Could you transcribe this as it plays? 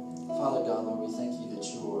God, Lord, we thank you that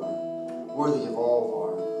you are worthy of all of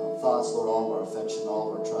our thoughts, Lord, all of our affection, all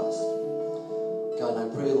of our trust. God, and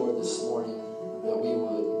I pray, Lord, this morning that we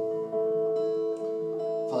would,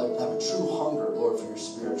 Father, have a true hunger, Lord, for your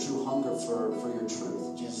Spirit, true hunger for your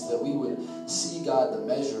truth. Jesus, that we would see, God, the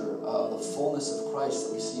measure of the fullness of Christ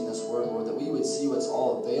that we see in this word, Lord, that we would see what's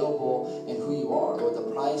all available in who you are, Lord, the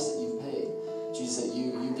price that you've paid. Jesus, that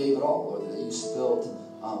you gave it all, Lord, that you spilled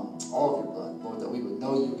all of your blood, Lord, that we would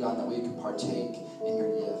know you, God, that we could partake in your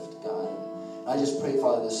gift, God. And I just pray,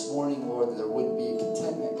 Father, this morning, Lord, that there wouldn't be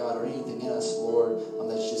contentment, God, or anything in us, Lord,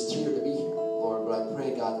 that's just here to be here, Lord. But I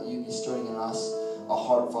pray, God, that you be stirring in us a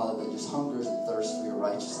heart, Father, that just hungers and thirsts for your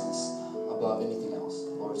righteousness above anything else,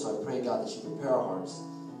 Lord. So I pray, God, that you prepare our hearts,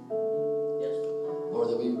 Lord,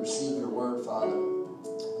 that we would receive your word, Father,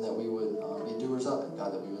 and that we would be doers of it,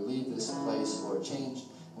 God, that we would leave this place, Lord, changed,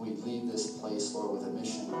 and we'd leave this place, Lord, with a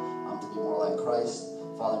mission to be more like Christ,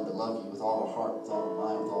 Father, and to love you with all our heart, with all our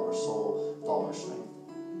mind, with all our soul, with all our strength.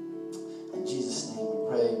 In Jesus' name we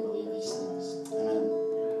pray and believe these things. Amen.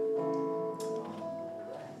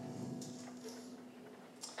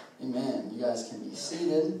 Amen. You guys can be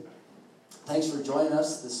seated. Thanks for joining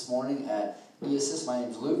us this morning at ESS. My name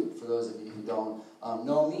is Luke, for those of you who don't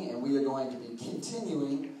know me, and we are going to be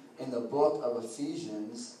continuing in the book of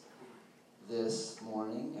Ephesians this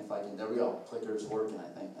morning. If I can, there we go. Clicker's working,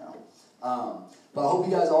 I think, now. But I hope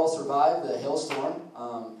you guys all survived the hailstorm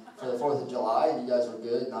for the 4th of July, and you guys were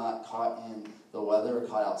good, not caught in the weather or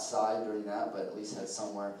caught outside during that, but at least had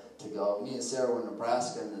somewhere to go. Me and Sarah were in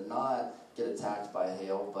Nebraska and did not get attacked by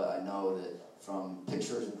hail, but I know that from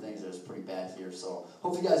pictures and things, it was pretty bad here. So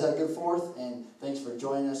hope you guys had a good 4th, and thanks for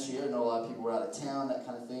joining us here. I know a lot of people were out of town, that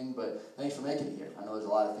kind of thing, but thanks for making it here. I know there's a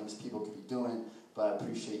lot of things people could be doing, but I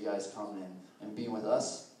appreciate you guys coming in and being with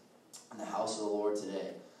us in the house of the Lord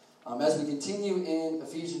today. As we continue in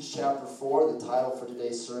Ephesians chapter 4, the title for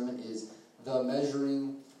today's sermon is The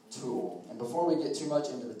Measuring Tool. And before we get too much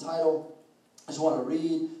into the title, I just want to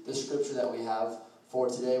read the scripture that we have for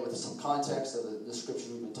today with some context of the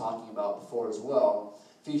scripture we've been talking about before as well.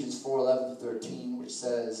 Ephesians 4:11-13, which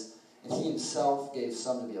says, "And he himself gave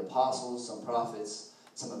some to be apostles, some prophets,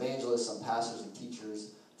 some evangelists, some pastors and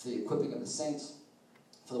teachers, for the equipping of the saints,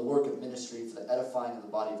 for the work of ministry, for the edifying of the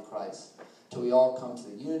body of Christ, till we all come to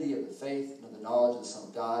the unity of the faith and of the knowledge of the Son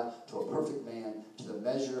of God, to a perfect man, to the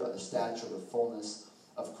measure of the stature of the fullness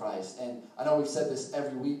of Christ." And I know we've said this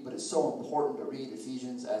every week, but it's so important to read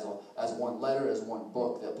Ephesians as one letter, as one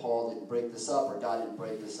book, that Paul didn't break this up, or God didn't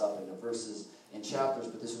break this up into verses and chapters,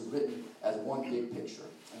 but this was written as one big picture.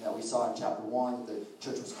 And that we saw in chapter 1 that the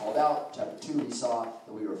church was called out. Chapter 2, we saw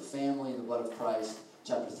that we were a family in the blood of Christ.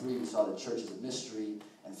 Chapter 3, we saw the church as a mystery.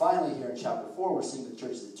 And finally, here in chapter 4, we're seeing the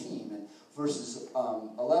church as a team. And verses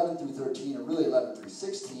 11-13, or really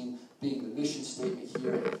 11-16, being the mission statement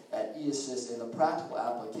here at ESS and the practical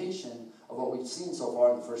application of what we've seen so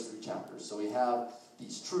far in the first 3 chapters. So we have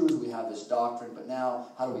these truths, we have this doctrine, but now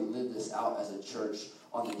how do we live this out as a church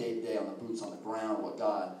on the day-to-day, on the boots on the ground, what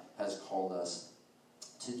God has called us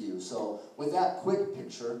to do. So with that quick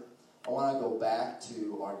picture, I want to go back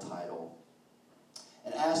to our title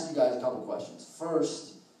and ask you guys a couple questions.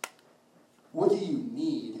 First, what do you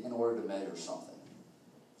need in order to measure something?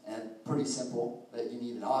 And pretty simple, that you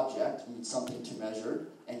need an object, you need something to measure,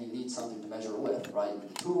 and you need something to measure with, right? You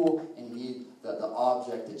need a tool, and you need the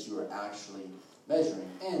object that you are actually measuring.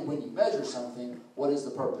 And when you measure something, what is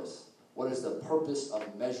the purpose? What is the purpose of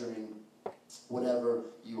measuring whatever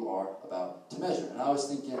you are about to measure? And I was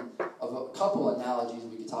thinking of a couple analogies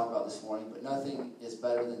we could talk about this morning, but nothing is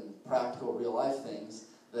better than practical real-life things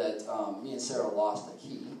that me and Sarah lost a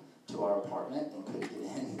key to our apartment and couldn't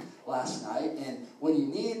get in last night. And when you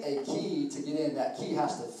need a key to get in, that key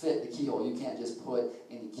has to fit the keyhole. You can't just put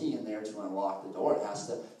any key in there to unlock the door. It has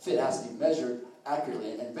to fit, it has to be measured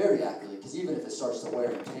accurately and very accurately, because even if it starts to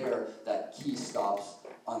wear and tear, that key stops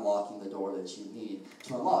unlocking the door that you need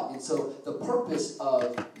to unlock. And so the purpose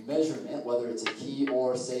of measurement, whether it's a key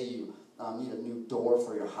or say you need a new door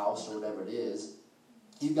for your house or whatever it is,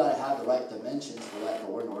 you've got to have the right dimensions for that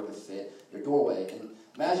door in order to fit your doorway. And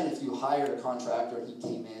imagine if you hired a contractor and he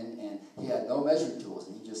came in and he had no measuring tools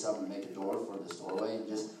and he just happened to make a door for this doorway and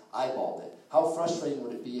just eyeballed it. How frustrating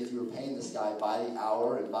would it be if you were paying this guy by the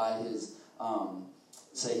hour and by his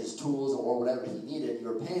say his tools or whatever he needed, you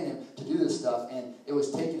were paying him to do this stuff, and it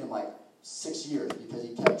was taking him like 6 years because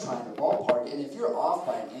he kept trying to ballpark it. And if you're off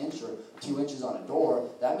by an inch or 2 inches on a door,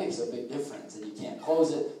 that makes a big difference, and you can't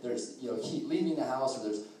close it. There's heat leaving the house, or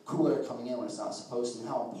there's cool air coming in when it's not supposed to. And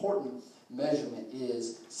how important measurement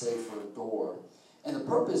is, say, for a door. And the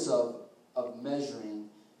purpose of measuring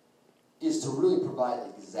is to really provide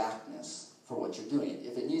exactness for what you're doing.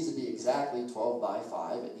 If it needs to be exactly 12 by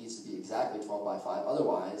 5, it needs to be exactly 12 by 5.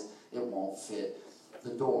 Otherwise, it won't fit the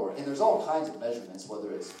door. And there's all kinds of measurements,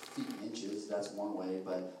 whether it's feet and inches, that's one way.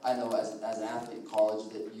 But I know as an athlete in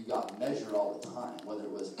college that you got measured all the time. Whether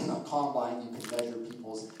it was a combine, you could measure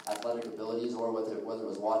people's athletic abilities, or whether it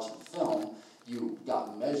was watching film, you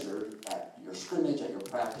got measured at your scrimmage, at your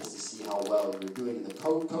practice, to see how well you were doing. And the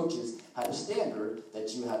coaches had a standard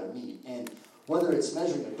that you had to meet. And whether it's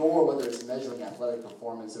measuring a door, whether it's measuring athletic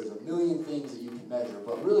performance, there's a million things that you can measure.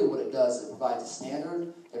 But really what it does, it provides a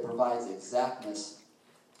standard, it provides exactness,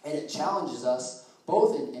 and it challenges us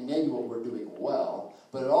both in maybe what we're doing well,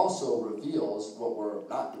 but it also reveals what we're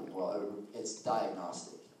not doing well. It's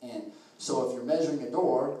diagnostic. And so if you're measuring a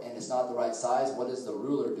door and it's not the right size, what does the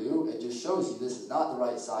ruler do? It just shows you this is not the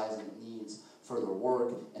right size and it needs further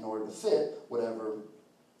work in order to fit whatever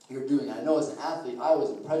you're doing. I know as an athlete, I always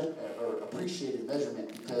appreciated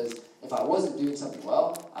measurement, because if I wasn't doing something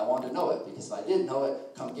well, I wanted to know it. Because if I didn't know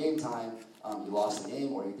it, come game time, you lost the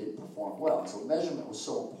game or you didn't perform well. And so measurement was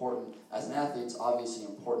so important. As an athlete, it's obviously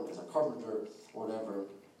important as a carpenter or whatever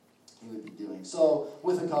you would be doing. So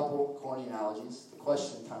with a couple corny analogies, the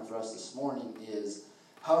question kind of for us this morning is,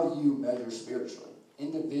 how do you measure spiritually?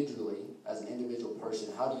 Individually, as an individual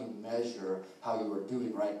person, how do you measure how you are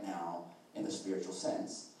doing right now in the spiritual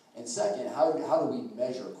sense? And second, how do we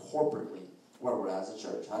measure corporately where we're at as a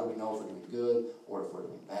church? How do we know if we're doing good or if we're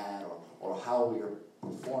doing bad, or how we are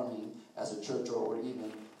performing as a church or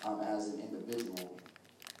even as an individual?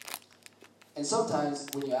 And sometimes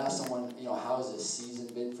when you ask someone, how has this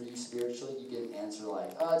season been for you spiritually, you get an answer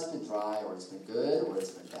like, it's been dry, or it's been good, or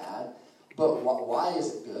it's been bad. But why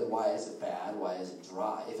is it good? Why is it bad? Why is it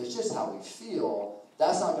dry? If it's just how we feel,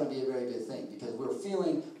 that's not going to be a very good thing, because we're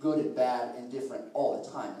feeling good and bad and different all the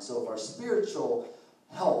time. And so if our spiritual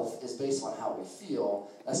health is based on how we feel,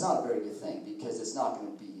 that's not a very good thing, because it's not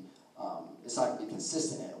going to be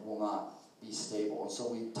consistent, and it will not be stable. And so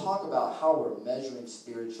when we talk about how we're measuring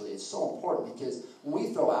spiritually, it's so important, because when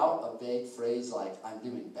we throw out a vague phrase like, I'm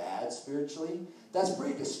doing bad spiritually, that's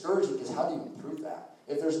pretty discouraging, because how do you improve that?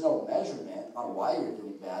 If there's no measurement on why you're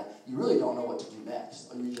doing bad, you really don't know what to do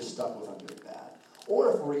next, or you're just stuck with, I'm doing bad.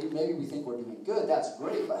 Or if maybe we think we're doing good, that's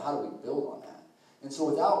great, but how do we build on that? And so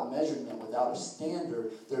without measurement, without a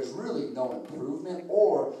standard, there's really no improvement,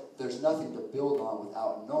 or there's nothing to build on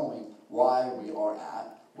without knowing why we are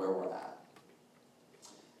at where we're at.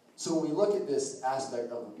 So when we look at this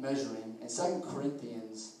aspect of measuring, in 2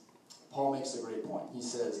 Corinthians, Paul makes a great point. He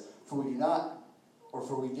says, for we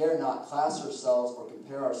dare not class ourselves or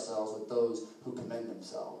compare ourselves with those who commend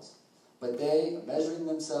themselves. But they, measuring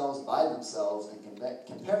themselves by themselves and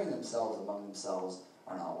comparing themselves among themselves,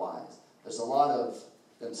 are not wise. There's a lot of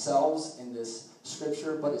themselves in this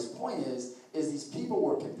scripture, but his point is these people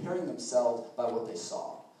were comparing themselves by what they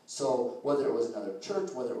saw. So whether it was another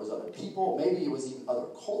church, whether it was other people, maybe it was even other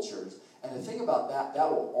cultures. And the thing about that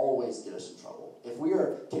will always get us in trouble. If we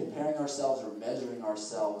are comparing ourselves or measuring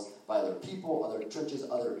ourselves by other people, other churches,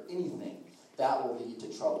 other anything, that will lead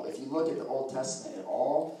to trouble. If you look at the Old Testament at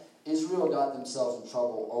all, Israel got themselves in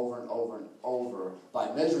trouble over and over and over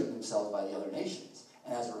by measuring themselves by the other nations.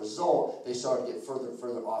 And as a result, they started to get further and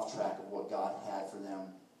further off track of what God had for them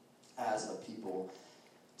as a people.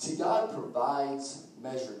 See, God provides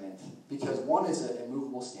measurement because one is an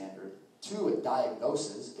immovable standard. Two, it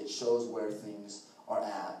diagnoses. It shows where things are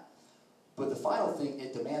at. But the final thing,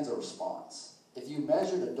 it demands a response. If you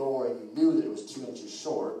measured a door and you knew that it was 2 inches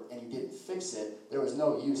short and you didn't fix it, there was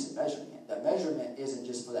no use in measuring it. That measurement isn't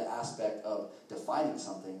just for the aspect of defining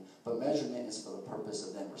something, but measurement is for the purpose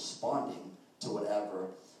of then responding to whatever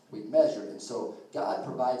we measured. And so God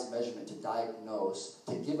provides measurement to diagnose,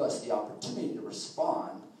 to give us the opportunity to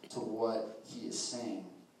respond to what he is saying.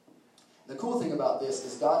 The cool thing about this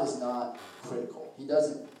is God is not critical. He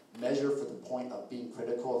doesn't measure for the point of being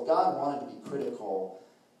critical. If God wanted to be critical,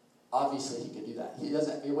 obviously he could do that.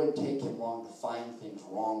 It wouldn't take him long to find things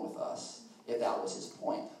wrong with us if that was his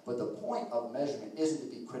point. But the point of measurement isn't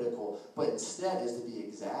to be critical, but instead is to be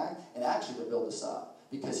exact and actually to build us up.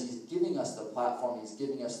 Because he's giving us the platform, he's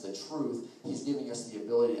giving us the truth, he's giving us the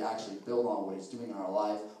ability to actually build on what he's doing in our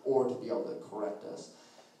life or to be able to correct us.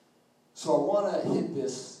 So I want to hit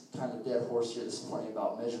this kind of dead horse here this morning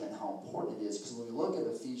about measurement and how important it is. Because when we look at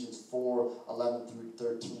Ephesians 4:11 through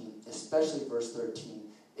 13, especially verse 13,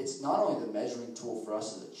 it's not only the measuring tool for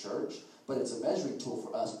us as a church, but it's a measuring tool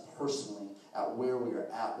for us personally at where we are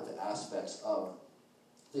at with the aspects of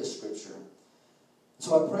this scripture.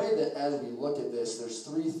 So I pray that as we look at this, there's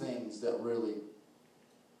 3 things that really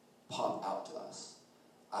pop out to us.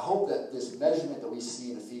 I hope that this measurement that we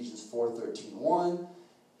see in Ephesians 4:13, 1,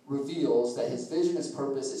 reveals that his vision, his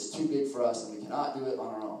purpose is too big for us and we cannot do it on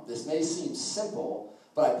our own. This may seem simple,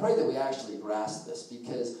 but I pray that we actually grasp this,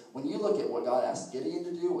 because when you look at what God asked Gideon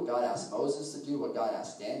to do, what God asked Moses to do, what God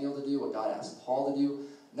asked Daniel to do, what God asked Paul to do,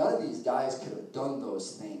 none of these guys could have done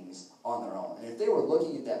those things on their own. And if they were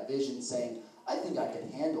looking at that vision saying, I think I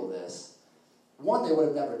can handle this, one, they would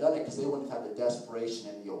have never done it because they wouldn't have had the desperation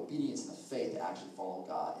and the obedience and the faith to actually follow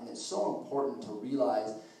God. And it's so important to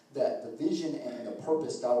realize that the vision and the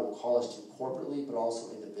purpose God will call us to corporately, but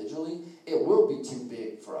also individually, it will be too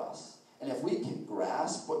big for us. And if we can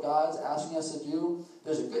grasp what God's asking us to do,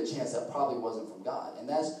 there's a good chance that probably wasn't from God. And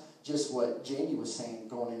that's just what Jamie was saying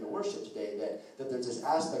going into worship today, that there's this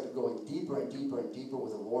aspect of going deeper and deeper and deeper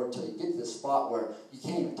with the Lord until you get to this spot where you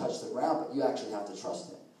can't even touch the ground, but you actually have to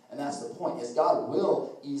trust him. And that's the point, is God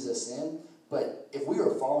will ease us in, but if we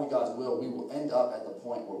are following God's will, we will end up at the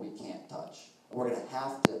point where we can't touch. We're going to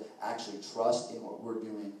have to actually trust in what we're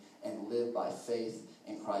doing and live by faith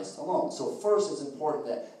in Christ alone. So first, it's important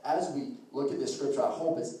that as we look at this scripture, I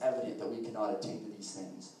hope it's evident that we cannot attain to these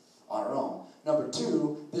things on our own. Number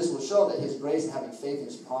two, this will show that his grace and having faith in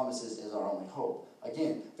his promises is our only hope.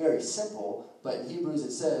 Again, very simple, but in Hebrews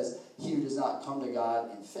it says, he who does not come to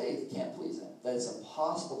God in faith can't please him. That it's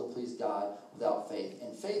impossible to please God without faith.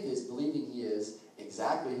 And faith is believing he is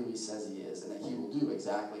exactly who he says he is, and that he will do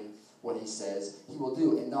exactly what he says he will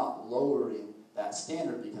do, and not lowering that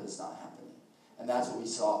standard because it's not happening. And that's what we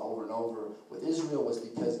saw over and over with Israel, was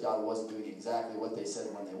because God wasn't doing exactly what they said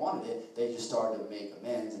when they wanted it, they just started to make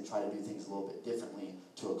amends and try to do things a little bit differently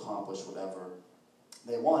to accomplish whatever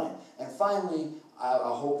they wanted. And finally, I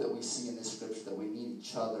hope that we see in this scripture that we need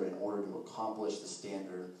each other in order to accomplish the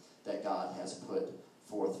standard that God has put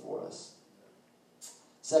forth for us.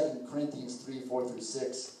 2 Corinthians 3, 4 through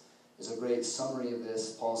 6 is a great summary of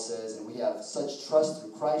this. Paul says, and we have such trust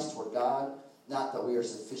through Christ toward God, not that we are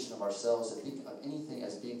sufficient of ourselves to think of anything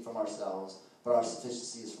as being from ourselves, but our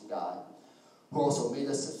sufficiency is from God, who also made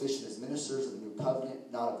us sufficient as ministers of the new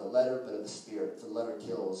covenant, not of the letter, but of the Spirit. For the letter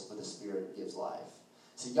kills, but the Spirit gives life.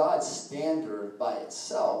 See, God's standard by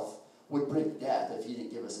itself would bring death if he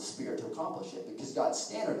didn't give us the Spirit to accomplish it, because God's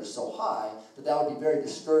standard is so high that would be very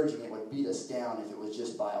discouraging. It would beat us down if it was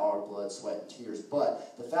just by our blood, sweat, and tears.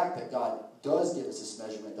 But the fact that God does give us this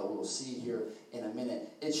measurement that we will see here in a minute,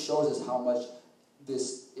 it shows us how much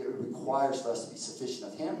it requires for us to be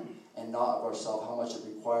sufficient of him and not of ourselves, how much it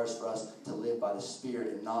requires for us to live by the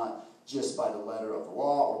Spirit and not just by the letter of the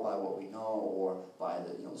law or by what we know or by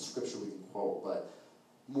the scripture we can quote, but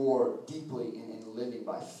more deeply in living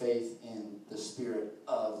by faith in the Spirit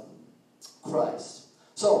of Christ.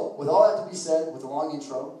 So, with all that to be said, with a long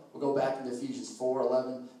intro, we'll go back into Ephesians 4,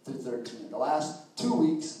 11 through 13. The last 2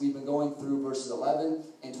 weeks, we've been going through verses 11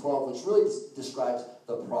 and 12, which really describes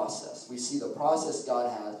the process. We see the process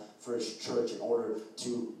God has for his church in order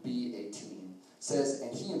to be a team. It says,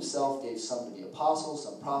 and he himself gave some to be apostles,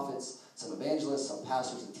 some prophets, some evangelists, some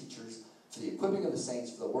pastors and teachers, for the equipping of the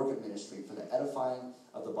saints, for the work of ministry, for the edifying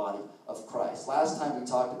of the body of Christ. Last time we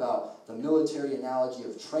talked about the military analogy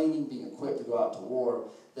of training, being equipped to go out to war,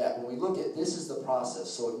 that when we look at this is the process.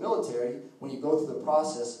 So in military, when you go through the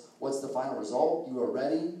process, what's the final result? You are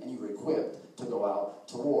ready and you're equipped to go out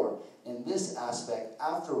to war. In this aspect,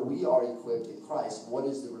 after we are equipped in Christ, what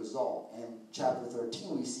is the result? In chapter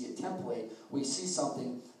 13, we see a template. We see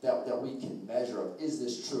something that we can measure of. Is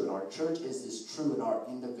this true in our church? Is this true in our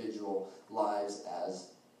individual lives as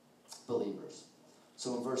believers?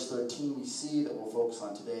 So in verse 13, we see that we'll focus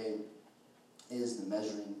on today is the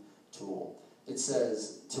measuring tool. It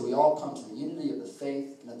says, till we all come to the unity of the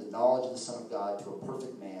faith and of the knowledge of the Son of God, to a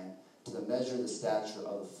perfect man, to the measure of the stature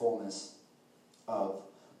of the fullness of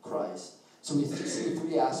Christ. So we see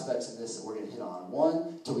three aspects of this that we're going to hit on.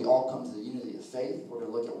 One, till we all come to the unity of faith. We're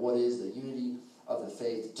going to look at what is the unity of the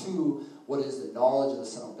faith. Two, what is the knowledge of the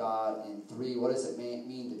Son of God. And three, what does it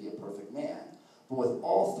mean to be a perfect man. But with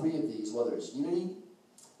all three of these, whether it's unity,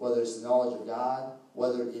 whether it's the knowledge of God,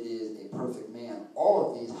 whether it is a perfect man,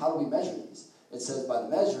 all of these, how do we measure these? It says by the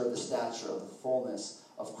measure of the stature of the fullness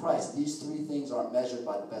of Christ. These three things aren't measured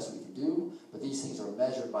by the best we can do, but these things are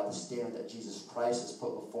measured by the standard that Jesus Christ has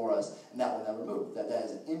put before us, and that will never move. That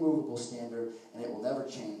is an immovable standard, and it will never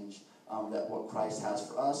change. That what Christ has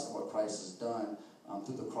for us and what Christ has done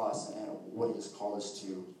through the cross and what he has called us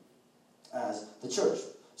to as the church.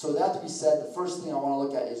 So with that to be said, the first thing I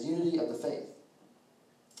want to look at is unity of the faith.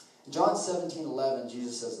 In John 17:11,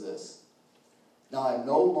 Jesus says this, now I am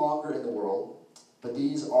no longer in the world, but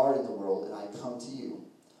these are in the world, and I come to you.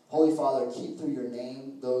 Holy Father, keep through your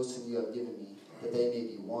name those whom you have given me, that they may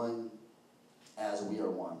be one as we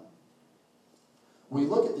are one. When we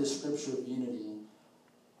look at this scripture of unity,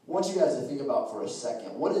 want you guys to think about for a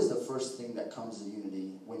second, what is the first thing that comes to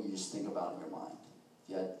unity when you just think about it in your mind? If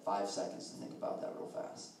you had 5 seconds to think about that real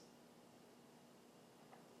fast.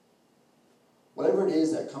 Whatever it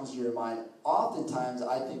is that comes to your mind, oftentimes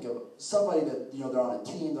I think of somebody that, they're on a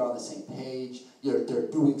team, they're on the same page, they're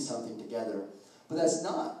doing something together. But that's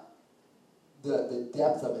not the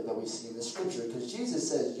depth of it that we see in the scripture, because Jesus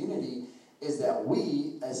says unity is that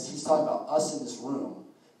we, as he's talking about us in this room,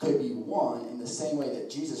 could be one in the same way that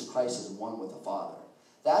Jesus Christ is one with the Father.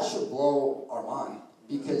 That should blow our mind,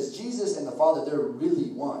 because Jesus and the Father, they're really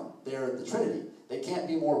one. They're the Trinity. They can't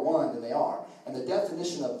be more one than they are. And the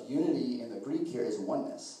definition of unity in the Greek here is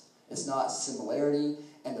oneness. It's not similarity.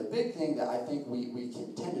 And the big thing that I think we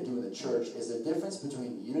can tend to do in the church is the difference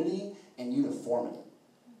between unity and uniformity.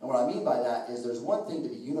 And what I mean by that is there's one thing to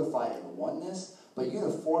be unified in oneness, but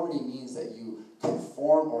uniformity means that you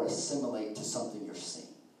conform or assimilate to something you're seeing.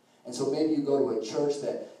 And so maybe you go to a church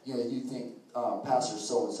that, you think Pastor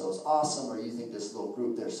so-and-so is awesome, or you think this little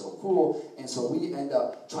group, they're so cool. And so we end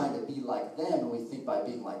up trying to be like them, and we think by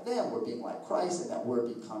being like them, we're being like Christ, and that we're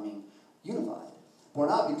becoming unified. We're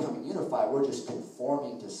not becoming unified, we're just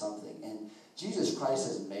conforming to something. And Jesus Christ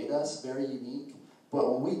has made us very unique,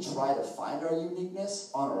 but when we try to find our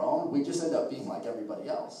uniqueness on our own, we just end up being like everybody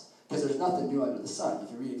else. Because there's nothing new under the sun.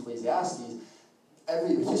 If you read Ecclesiastes,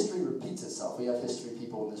 history repeats itself. We have history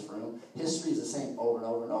people in this room. History is the same over and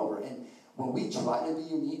over and over. And when we try to be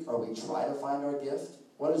unique, or we try to find our gift,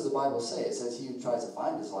 what does the Bible say? It says he who tries to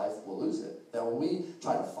find his life will lose it. That when we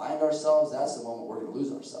try to find ourselves, that's the moment we're going to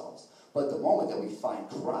lose ourselves. But the moment that we find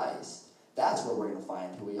Christ, that's where we're going to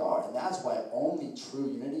find who we are. And that's why only true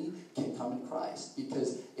unity can come in Christ.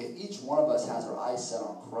 Because if each one of us has our eyes set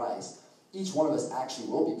on Christ, each one of us actually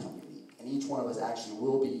will become unique. And each one of us actually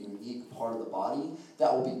will be a unique part of the body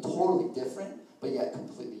that will be totally different, but yet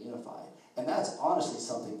completely unified. And that's honestly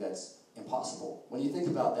something that's impossible. When you think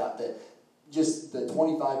about that just the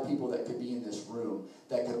 25 people that could be in this room,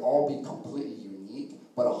 that could all be completely unique,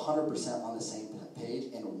 but 100% on the same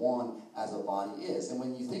page and one as a body is. And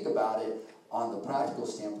when you think about it on the practical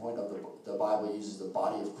standpoint of the Bible uses the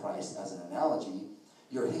body of Christ as an analogy,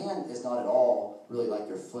 your hand is not at all really like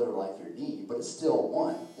your foot or like your knee, but it's still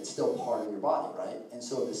one. It's still part of your body, right? And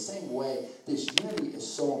so the same way, this unity is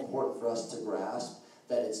so important for us to grasp,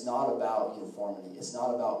 that it's not about uniformity. It's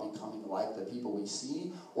not about becoming like the people we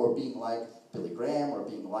see, or being like Billy Graham, or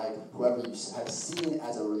being like whoever you have seen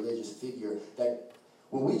as a religious figure. That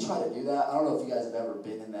when we try to do that, I don't know if you guys have ever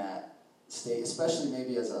been in that state, especially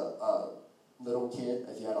maybe as a little kid,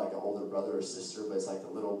 if you had like an older brother or sister, but it's like the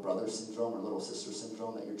little brother syndrome or little sister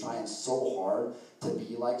syndrome, that you're trying so hard to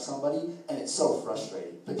be like somebody, and it's so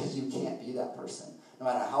frustrating because you can't be that person. No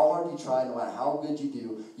matter how hard you try, no matter how good you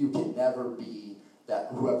do, you can never be that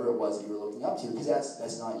whoever it was that you were looking up to, because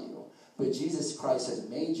that's not you. But Jesus Christ has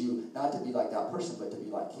made you not to be like that person, but to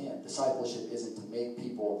be like him. Discipleship isn't to make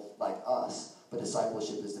people like us, but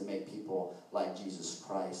discipleship is to make people like Jesus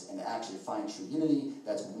Christ and to actually find true unity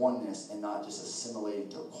that's oneness, and not just assimilating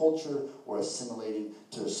to a culture or assimilating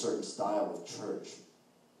to a certain style of church.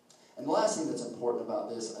 And the last thing that's important about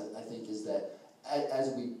this, I think, is that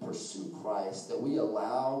as we pursue Christ, that we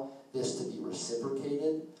allow this to be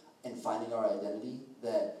reciprocated in finding our identity.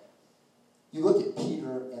 That you look at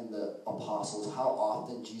Peter and the apostles, how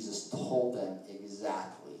often Jesus told them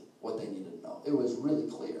exactly what they needed to know. It was really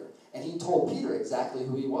clear. And he told Peter exactly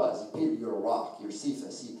who he was. Peter, you're a rock. You're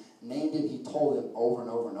Cephas. He named him. He told him over and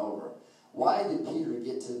over and over. Why did Peter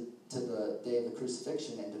get to the day of the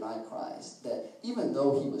crucifixion and deny Christ? That even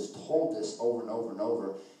though he was told this over and over and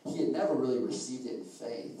over, he had never really received it in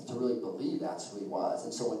faith to really believe that's who he was.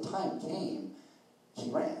 And so when time came, he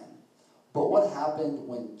ran. But what happened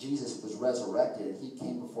when Jesus was resurrected and he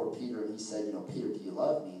came before Peter and he said, Peter, do you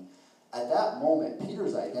love me? At that moment,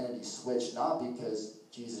 Peter's identity switched, not because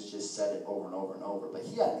Jesus just said it over and over and over, but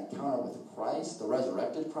he had an encounter with Christ, the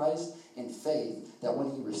resurrected Christ, in faith, that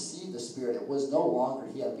when he received the Spirit, it was no longer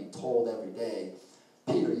he had to be told every day,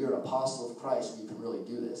 Peter, you're an apostle of Christ and you can really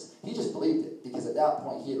do this. He just believed it, because at that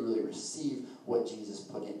point he had really received what Jesus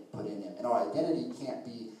put in him. And our identity can't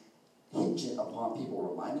be hinging upon people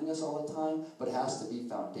reminding us all the time, but it has to be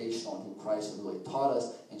foundational in who Christ has really taught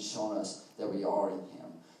us and shown us that we are in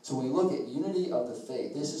him. So when we look at unity of the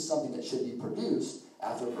faith, this is something that should be produced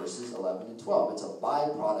after verses 11 and 12. It's a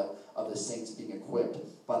byproduct of the saints being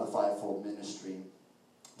equipped by the fivefold ministry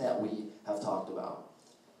that we have talked about.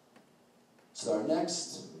 So our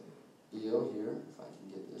next video here, if I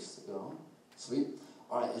can get this to go. Sweet.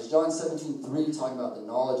 All right, it's John 17:3, talking about the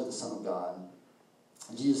knowledge of the Son of God.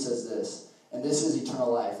 And Jesus says this, and this is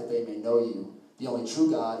eternal life, that they may know you, the only true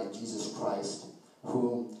God, and Jesus Christ,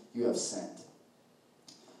 whom you have sent.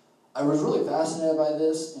 I was really fascinated by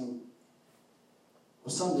this, and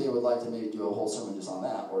someday I would like to maybe do a whole sermon just on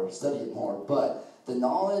that, or study it more, but the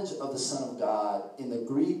knowledge of the Son of God, in the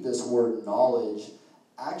Greek, this word knowledge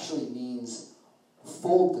actually means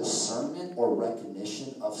full discernment or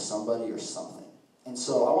recognition of somebody or something. And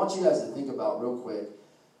so I want you guys to think about real quick,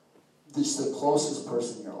 just the closest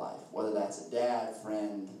person in your life, whether that's a dad,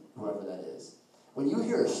 friend, whoever that is. When you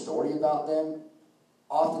hear a story about them,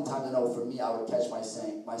 oftentimes, I know for me, I would catch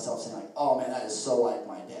myself saying, like, oh man, that is so like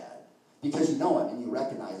my dad. Because you know him and you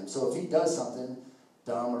recognize him. So if he does something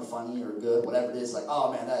dumb or funny or good, whatever it is, like,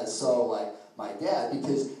 oh man, that is so like my dad,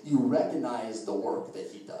 because you recognize the work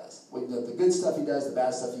that he does. The good stuff he does, the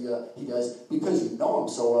bad stuff he does, because you know him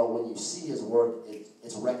so well, when you see his work,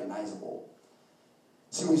 it's recognizable.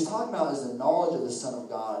 See, what he's talking about is the knowledge of the Son of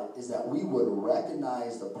God is that we would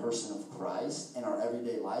recognize the person of Christ in our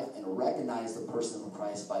everyday life and recognize the person of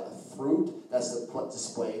Christ by the fruit that's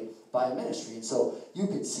displayed by a ministry. And so you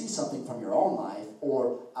could see something from your own life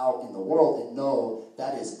or out in the world and know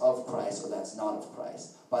that is of Christ or that's not of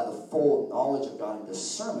Christ by the full knowledge of God and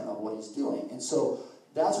discernment of what he's doing. And so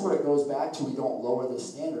that's where it goes back to, we don't lower the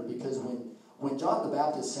standard, because when John the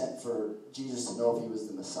Baptist sent for Jesus to know if he was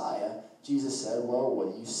the Messiah, Jesus said, well,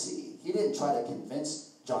 what do you see? He didn't try to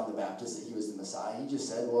convince John the Baptist that he was the Messiah. He just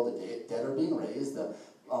said, well, the dead are being raised, the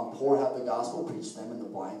poor have the gospel preached to them, and the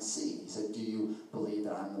blind see. He said, do you believe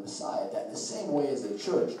that I'm the Messiah? That in the same way as the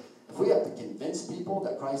church, if we have to convince people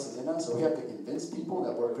that Christ is in us, or we have to convince people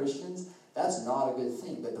that we're Christians, that's not a good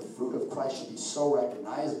thing. That the fruit of Christ should be so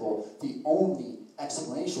recognizable, the only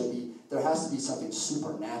explanation would be there has to be something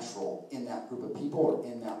supernatural in that group of people or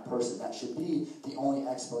in that person. That should be the only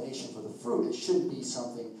explanation for the fruit. It shouldn't be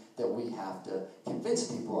something that we have to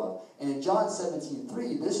convince people of. And in John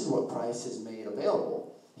 17:3, this is what Christ has made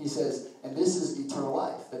available. He says, and this is eternal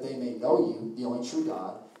life, that they may know you, the only true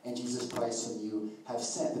God, and Jesus Christ whom you have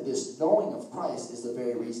sent. That this knowing of Christ is the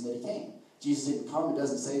very reason that he came. Jesus didn't come, it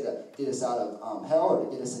doesn't say to get us out of hell or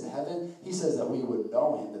to get us into heaven. He says that we would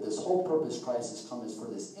know him, that this whole purpose Christ has come is for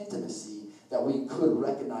this intimacy, that we could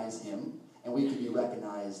recognize him and we could be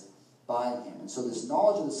recognized by him. And so this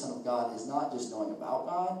knowledge of the Son of God is not just knowing about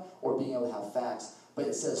God or being able to have facts, but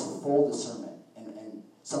it says full discernment and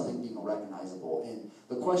something being recognizable. And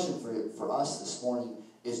the question for us this morning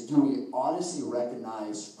is, do we honestly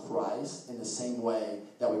recognize Christ in the same way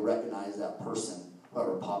that we recognize that person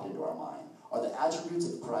whoever popped into our mind? Are the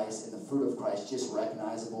attributes of Christ and the fruit of Christ just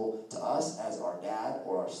recognizable to us as our dad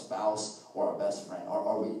or our spouse or our best friend? Or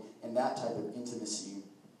are we in that type of intimacy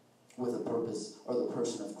with the purpose or the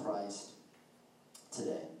person of Christ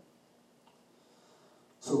today?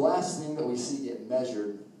 So the last thing that we see get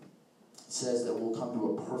measured says that we'll come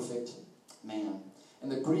to a perfect man. In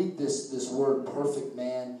the Greek, this word perfect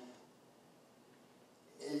man,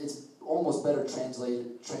 it's almost better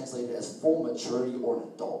translated as full maturity or an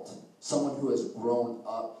adult. Someone who has grown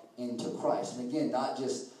up into Christ. And again, not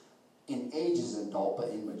just in age as an adult, but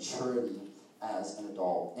in maturity as an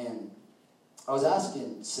adult. And I was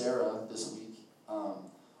asking Sarah this week,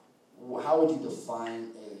 how would you define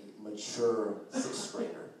a mature sixth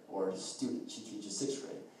grader or student? She teaches sixth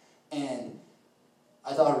grade. And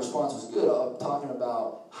I thought her response was good, talking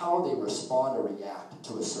about how they respond or react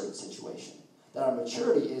to a certain situation. That our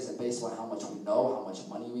maturity isn't based on how much we know, how much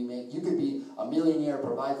money we make. You could be a millionaire,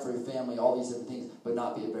 provide for your family, all these different things, but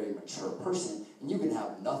not be a very mature person. And you can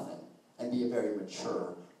have nothing and be a very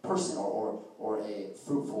mature person or a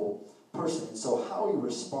fruitful person. And so how we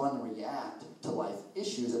respond and react to life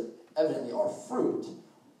issues, evidently our fruit,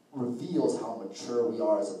 reveals how mature we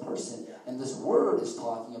are as a person. And this word is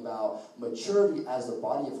talking about maturity as the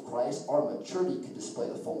body of Christ. Our maturity can display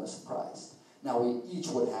the fullness of Christ. Now, we each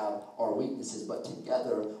would have our weaknesses, but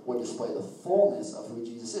together would display the fullness of who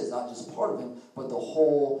Jesus is. Not just part of him, but the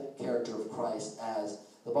whole character of Christ as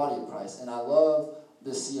the body of Christ. And I love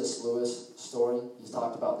this C.S. Lewis story. He's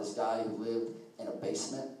talked about this guy who lived in a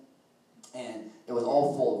basement, and it was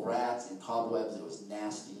all full of rats and cobwebs. It was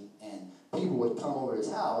nasty, and people would come over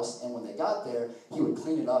his house, and when they got there, he would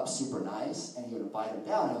clean it up super nice, and he would invite them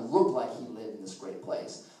down, and it looked like he lived in this great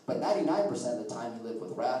place. But 99% of the time he lived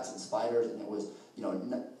with rats and spiders, and it was,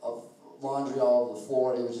 laundry all over the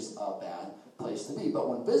floor. It was just a bad place to be. But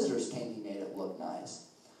when visitors came, he made it look nice.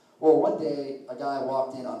 Well, one day, a guy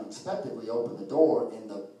walked in unexpectedly, opened the door, and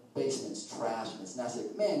the basement's trash, and it's nasty.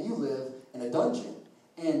 Like, man, you live in a dungeon.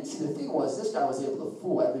 And see, the thing was, this guy was able to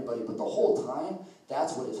fool everybody, but the whole time,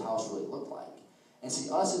 that's what his house really looked like. And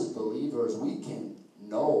see, us as believers, we can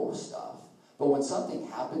know stuff. But when something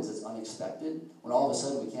happens that's unexpected, when all of a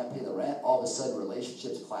sudden we can't pay the rent, all of a sudden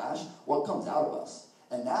relationships clash, what comes out of us?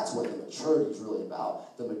 And that's what the maturity is really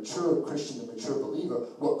about. The mature Christian, the mature believer,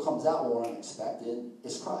 what comes out when we're unexpected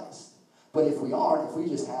is Christ. But if we aren't, if we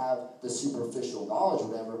just have the superficial knowledge or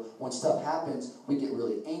whatever, when stuff happens, we get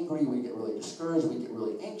really angry, we get really discouraged, we get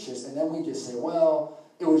really anxious, and then we just say, well,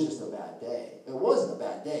 it was just a bad day. It wasn't a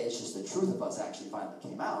bad day, it's just the truth of us actually finally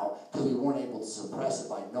came out because we weren't able to suppress it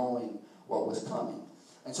by knowing what was coming.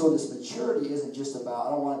 And so this maturity isn't just about, I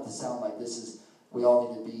don't want it to sound like this is, we all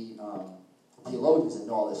need to be theologians and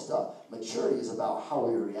know all this stuff. Maturity is about how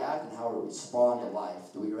we react and how we respond to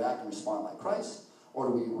life. Do we react and respond like Christ? Or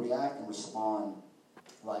do we react and respond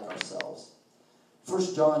like ourselves?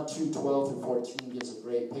 1 John 2:12-14 gives a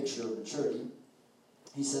great picture of maturity.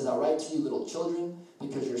 He says, I write to you, little children,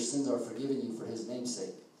 because your sins are forgiven you for his name's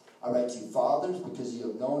sake. I write to you, fathers, because you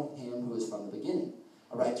have known him who is from the beginning.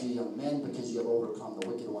 I write to you, young men, because you have overcome the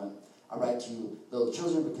wicked one. I write to you, little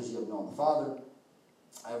children, because you have known the Father.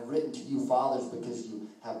 I have written to you, fathers, because you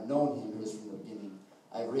have known him who is from the beginning.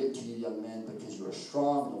 I have written to you, young men, because you are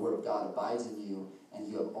strong, and the word of God abides in you, and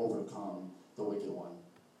you have overcome the wicked one.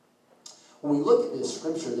 When we look at this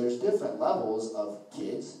scripture, there's different levels of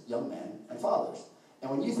kids, young men, and fathers. And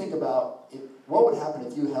when you think about what would happen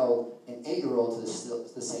if you held an 8-year-old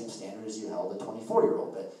to the same standard as you held a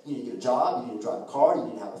 24-year-old? That you need to get a job, you need to drive a car, you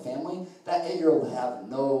need to have a family. That 8-year-old would have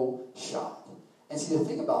no shot. And see, the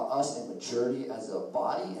thing about us in maturity as a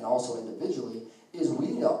body and also individually is we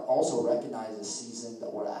need to also recognize the season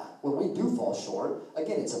that we're at. When we do fall short,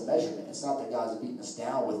 again, it's a measurement. It's not that God's beating us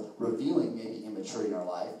down with revealing maybe immaturity in our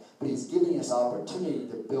life, but he's giving us opportunity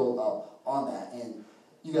to build up on that. And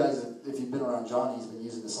you guys, if you've been around Johnny, he's been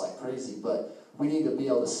using this like crazy, but we need to be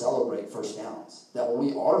able to celebrate first downs. That when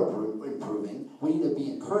we are improving, we need to be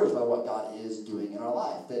encouraged by what God is doing in our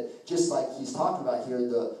life. That just like he's talking about here,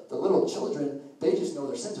 the little children, they just know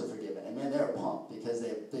their sins are forgiven. And man, they're pumped because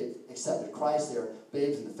they've accepted Christ. They're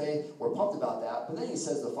babes in the faith. We're pumped about that. But then he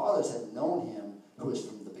says the fathers have known him who is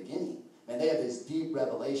from the beginning. Man, they have this deep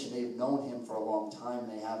revelation. They've known him for a long time.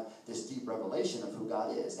 They have this deep revelation of who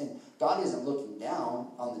God is. And God isn't looking down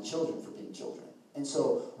on the children for being children. And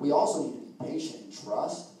so we also need to be patient and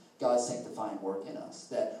trust God's sanctifying work in us.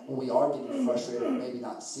 That when we are getting frustrated or maybe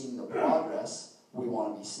not seeing the progress we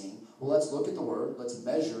want to be seeing, well, let's look at the Word. Let's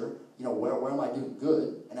measure, where am I doing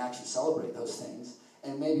good and actually celebrate those things.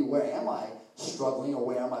 And maybe where am I struggling or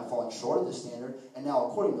where am I falling short of the standard? And now,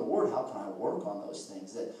 according to the Word, how can I work on those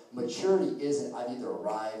things? That maturity isn't I've either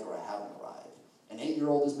arrived or I haven't arrived. An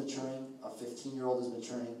 8-year-old is maturing. A 15-year-old is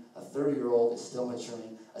maturing. A 30-year-old is still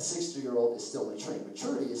maturing. A 60-year-old is still maturing.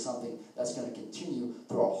 Maturity is something that's going to continue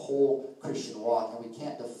through our whole Christian walk, and we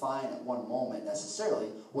can't define at one moment necessarily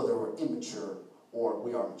whether we're immature or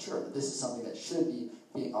we are mature. But this is something that should be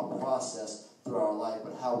a process through our life,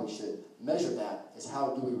 but how we should measure that is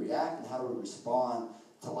how do we react and how do we respond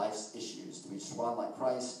to life's issues? Do we respond like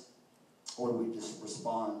Christ, or do we just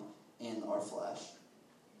respond in our flesh?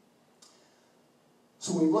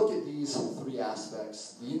 So when we look at these three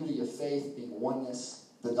aspects, the unity of faith being oneness,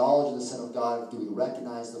 the knowledge of the Son of God, do we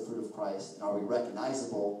recognize the fruit of Christ, and are we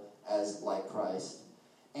recognizable as like Christ?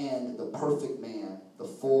 And the perfect man, the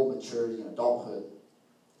full maturity and adulthood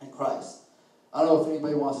in Christ. I don't know if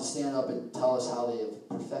anybody wants to stand up and tell us how they have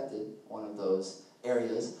perfected one of those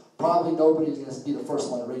areas. Probably nobody is going to be the first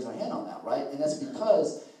one to raise their hand on that, right? And that's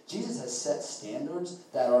because Jesus has set standards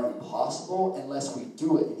that are impossible unless we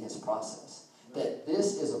do it in his process. That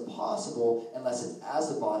this is impossible unless it's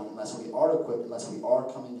as a body, unless we are equipped, unless we are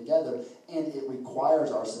coming together, and it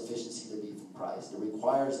requires our sufficiency to be from Christ. It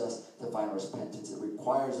requires us to find repentance. It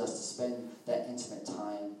requires us to spend that intimate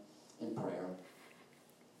time in prayer.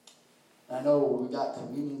 And I know we've got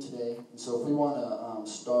communion today, and so if we want to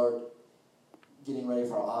start getting ready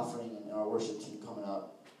for our offering and our worship team coming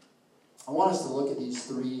up, I want us to look at these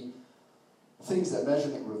three things that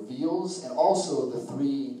measurement reveals, and also the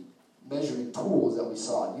three measuring tools that we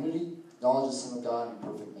saw: unity, knowledge of the Son of God, and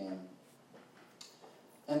perfect man.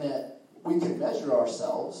 And that we can measure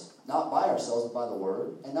ourselves, not by ourselves, but by the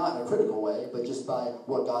Word, and not in a critical way, but just by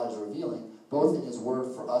what God is revealing, both in his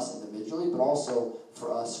Word for us individually, but also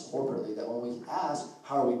for us corporately, that when we ask,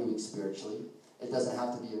 how are we doing spiritually, it doesn't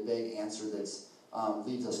have to be a vague answer that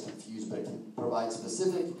leaves us confused, but it can provide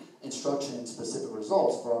specific instruction and specific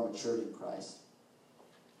results for our maturity in Christ.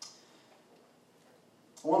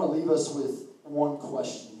 I want to leave us with one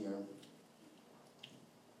question here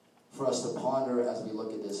for us to ponder as we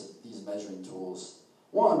look at these measuring tools.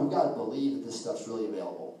 One, we've got to believe that this stuff's really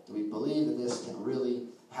available. Do we believe that this can really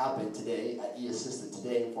happen today at eAssistant,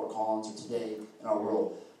 today in Fort Collins, or today in our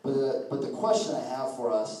world? But the question I have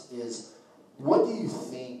for us is, what do you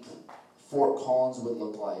think Fort Collins would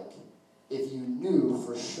look like if you knew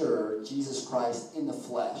for sure Jesus Christ in the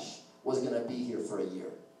flesh was going to be here for a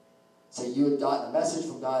year? Say you had gotten a message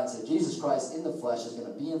from God and said, Jesus Christ in the flesh is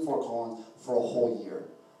going to be in Fort Collins for a whole year.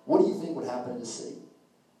 What do you think would happen in the city?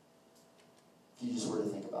 If you just were to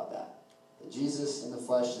think about that. That Jesus in the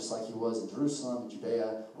flesh, just like he was in Jerusalem and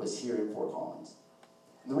Judea, was here in Fort Collins.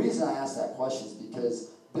 And the reason I ask that question is because,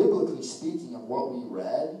 biblically speaking of what we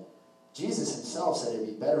read, Jesus himself said it would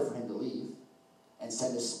be better for him to leave and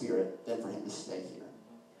send his Spirit than for him to stay here.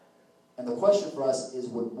 And the question for us is,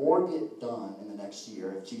 would more get done in the next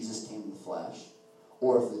year if Jesus came in the flesh,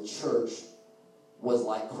 or if the church was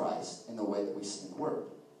like Christ in the way that we see in the Word?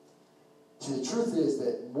 See, the truth is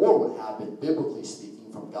that more would happen, biblically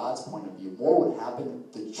speaking, from God's point of view. More would happen,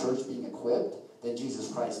 the church being equipped, than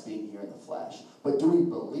Jesus Christ being here in the flesh. But do we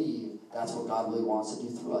believe that's what God really wants to do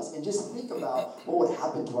through us? And just think about what would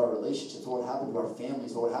happen to our relationships, what would happen to our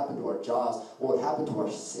families, what would happen to our jobs, what would happen to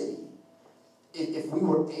our city, if we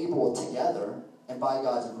were able together, and by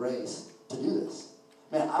God's grace, to do this.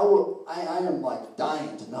 Man, I am like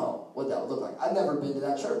dying to know what that would look like. I've never been to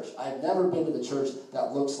that church. I've never been to the church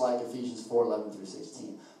that looks like Ephesians 4:11 through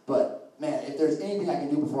 16. But man, if there's anything I can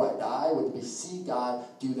do before I die, would be see God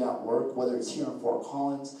do that work, whether it's here in Fort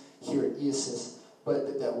Collins, here at EASIS,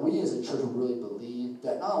 but that we as a church really believe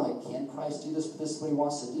that not only can Christ do this, but this is what he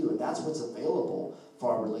wants to do. And that's what's available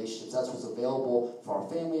for our relationships. That's what's available for our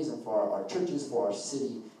families and for our churches, for our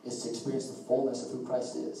city, is to experience the fullness of who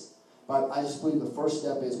Christ is. But I just believe the first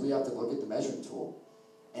step is we have to look at the measuring tool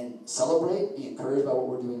and celebrate, be encouraged by what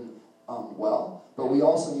we're doing well. But we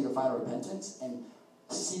also need to find repentance and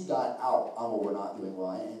seek God out on what we're not doing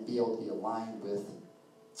well and be able to be aligned with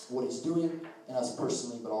what he's doing in us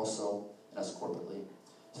personally, but also in us corporately.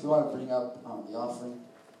 So if you want to bring up the offering.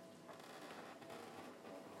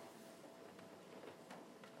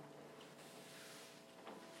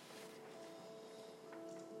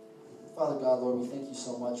 Father God, Lord, we thank you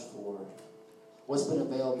so much for what's been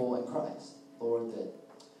available in Christ. Lord, that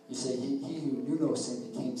you say he who knew no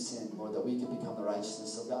sin became sin, Lord, that we could become the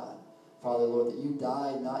righteousness of God. Father, Lord, that you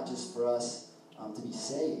died not just for us to be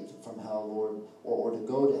saved from hell, Lord, or to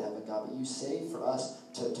go to heaven, God, but you saved for us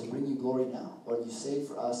to bring you glory now. Lord, you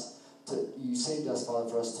saved us, Father,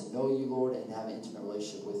 for us to know you, Lord, and have an intimate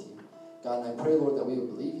relationship with you. God, and I pray, Lord, that we would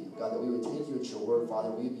believe you. God, that we would take you at your word,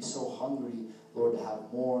 Father. We would be so hungry, Lord, to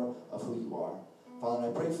have more of who you are. Father,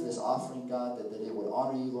 and I pray for this offering, God, that it would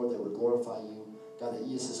honor you, Lord, that it would glorify you. God, that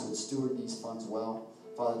EASIS would steward these funds well.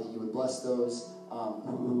 Father, that you would bless those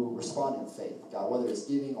who respond in faith, God, whether it's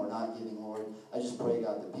giving or not giving, Lord. I just pray,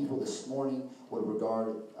 God, that people this morning would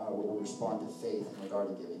respond to faith in regard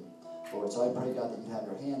to giving, Lord. So I pray, God, that you have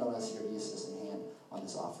your hand on us here at EASIS and hand on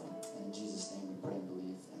this offering. And in Jesus' name we pray and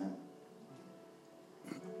believe. Amen.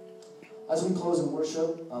 As we close in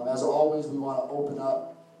worship, as always, we want to open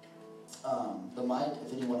up the mic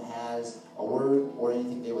if anyone has a word or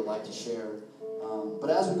anything they would like to share. But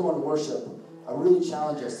as we go into worship, I really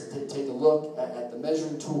challenge us to take a look at the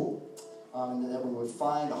measuring tool, and that we would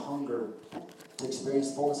find a hunger to experience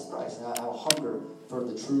the fullness of Christ, and have a hunger for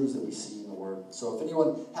the truths that we see in the Word. So if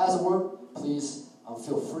anyone has a word, please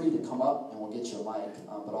feel free to come up, and we'll get you a mic.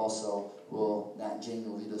 But also, Nat and Jane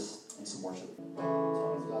will lead us in some worship.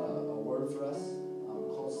 Tom's got a word for us.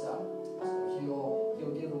 Close us out. So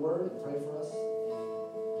he'll give the word and pray for us,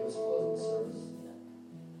 and give us a closing service.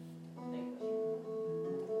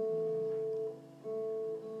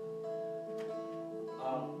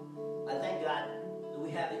 I thank God that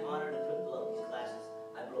we have the honor to put these glasses.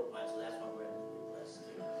 I broke mine, so that's why I'm wearing the glasses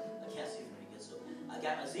here. I can't see very good, so I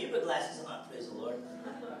got my zebra glasses on, praise the Lord.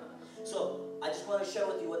 So I just want to share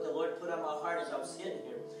with you what the Lord put on my heart as I was sitting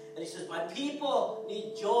here. And he says, my people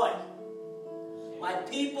need joy. My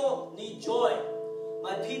people need joy.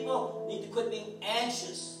 My people need to quit being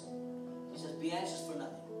anxious. He says, be anxious for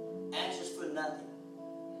nothing. Anxious for nothing.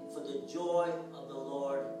 For the joy of the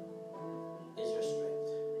Lord is your strength.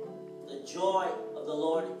 The joy of the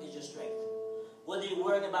Lord is your strength. Whether you're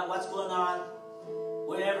worrying about what's going on,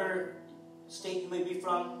 wherever state you may be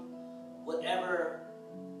from, wherever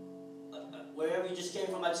you just came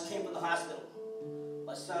from. I just came from the hospital.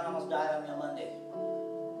 My son almost died on me on Monday.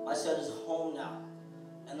 My son is home now.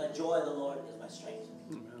 And the joy of the Lord is my strength.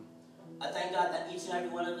 Amen. I thank God that each and every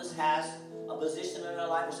one of us has a position in our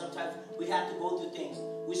life where sometimes we have to go through things.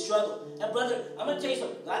 We struggle. And brother, I'm going to tell you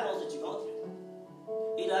something. God knows what you're going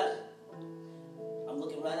through. He does. I'm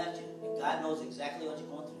looking right at you. And God knows exactly what you're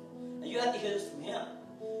going through. And you have to hear this from Him.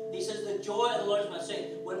 He says, the joy of the Lord is my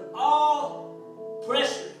strength. When all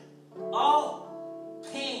pressure, all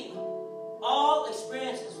pain, all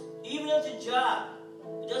experiences, even if it's a job,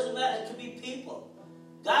 it doesn't matter. It could be people.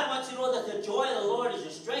 God wants you to know that the joy of the Lord is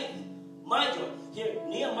your strength. My joy. Here,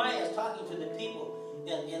 Nehemiah is talking to the people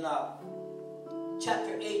in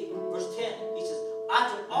chapter 8, verse 10. He says,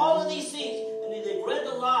 after all of these things, and they've read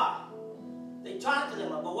the law, they talked to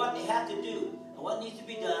them about what they have to do and what needs to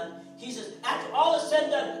be done. He says, after all is said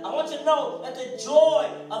and done, I want you to know that the joy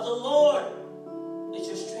of the Lord is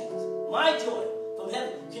your strength. My joy from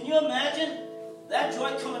heaven. Can you imagine that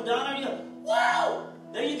joy coming down on you? Wow!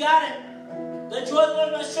 There you got it. The joy of the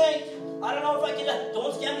Lord is my strength. I don't know if I can.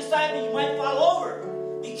 Don't stand beside me. You might fall over.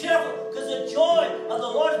 Be careful, because the joy of the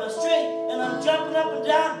Lord is my strength. And I'm jumping up and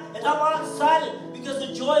down, and I'm all excited because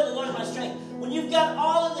the joy of the Lord is my strength. When you've got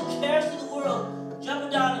all of the cares of the world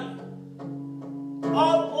jumping down on you,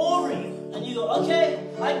 all over you, and you go, okay,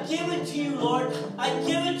 I give it to you, Lord. I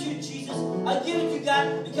give it to you, Jesus. I give it to you,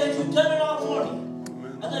 God, because you've done it all for me.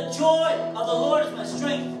 And the joy of the Lord is my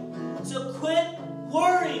strength. So quit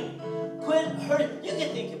worrying. Quit hurting. You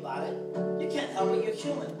can think about it. You can't help it. You're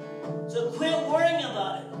human. So quit worrying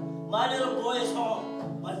about it. My little boy is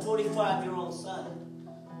home. My 45-year-old son.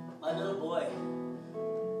 My little boy.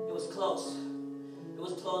 It was close. It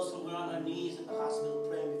was close when we were on our knees at the hospital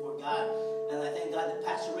praying before God. And I thank God that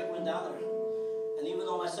Pastor Rick went down there. And even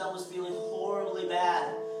though my son was feeling horribly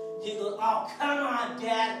bad, he goes, oh, come on,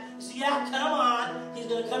 Dad. I said, yeah, come on. He's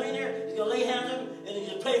going to come in here. He's going to lay hands on him. And he's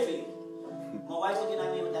going to pray for you. My wife's looking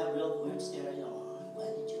at me with that real weird stare. You know, why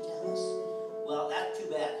did you tell us? Well, that's too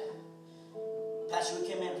bad. Pastor Rick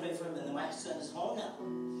came in and prayed for him, and then my son is home now.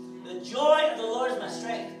 The joy of the Lord is my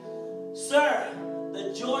strength. Sir,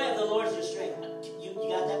 the joy of the Lord is your strength. You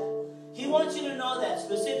got that? He wants you to know that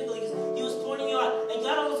specifically because he was pointing you out. And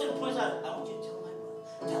God all of a sudden points out, I want you to tell my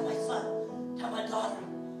brother, tell my son, tell my daughter,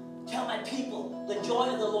 tell my people, the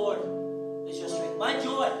joy of the Lord is your strength. My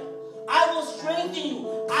joy. I will strengthen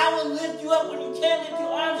you. I will lift you up when you can't lift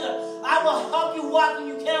your arms up. I will help you walk when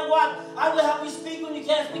you can't walk. I will help you speak when you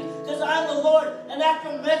can't speak. Because I'm the Lord. And after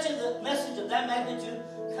a message of that magnitude,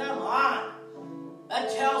 come on. That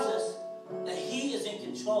tells us that He is in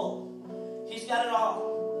control. He's got it all.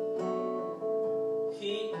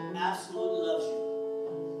 He absolutely loves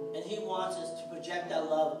you. And He wants us to project that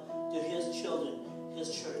love to His children, His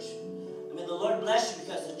church. I mean, the Lord bless you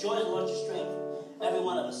because the joy of the Lord is your strength. Every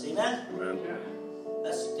one of us. Amen? Amen.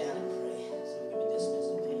 Let's stand and pray so we can be dismissed.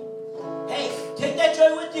 Okay? Hey, take that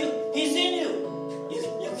joy with you. He's in you.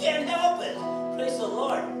 You can't help it. Praise the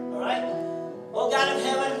Lord. All right? Oh, God of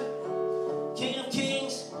heaven, King of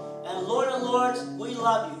kings, and Lord of lords, we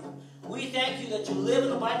love you. We thank you that you live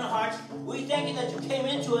and abide in our hearts. We thank you that you came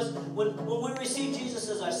into us when we received Jesus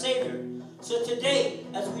as our Savior. So today,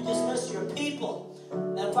 as we dismiss your people,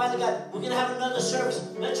 and Father God, we're going to have another service.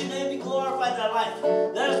 Let your name be glorified in our life.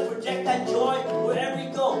 Let us project that joy wherever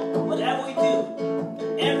we go, whatever we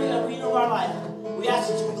do, in every arena of our life. We ask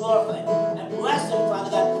that you be glorified. And bless them, Father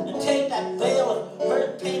God, and take that veil of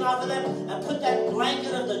hurt and pain off of them, and put that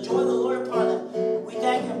blanket of the joy of the Lord upon them. We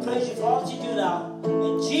thank you and praise you for all that you do now.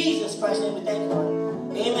 In Jesus Christ's name we thank you,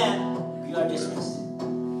 Lord. Amen. You are dismissed.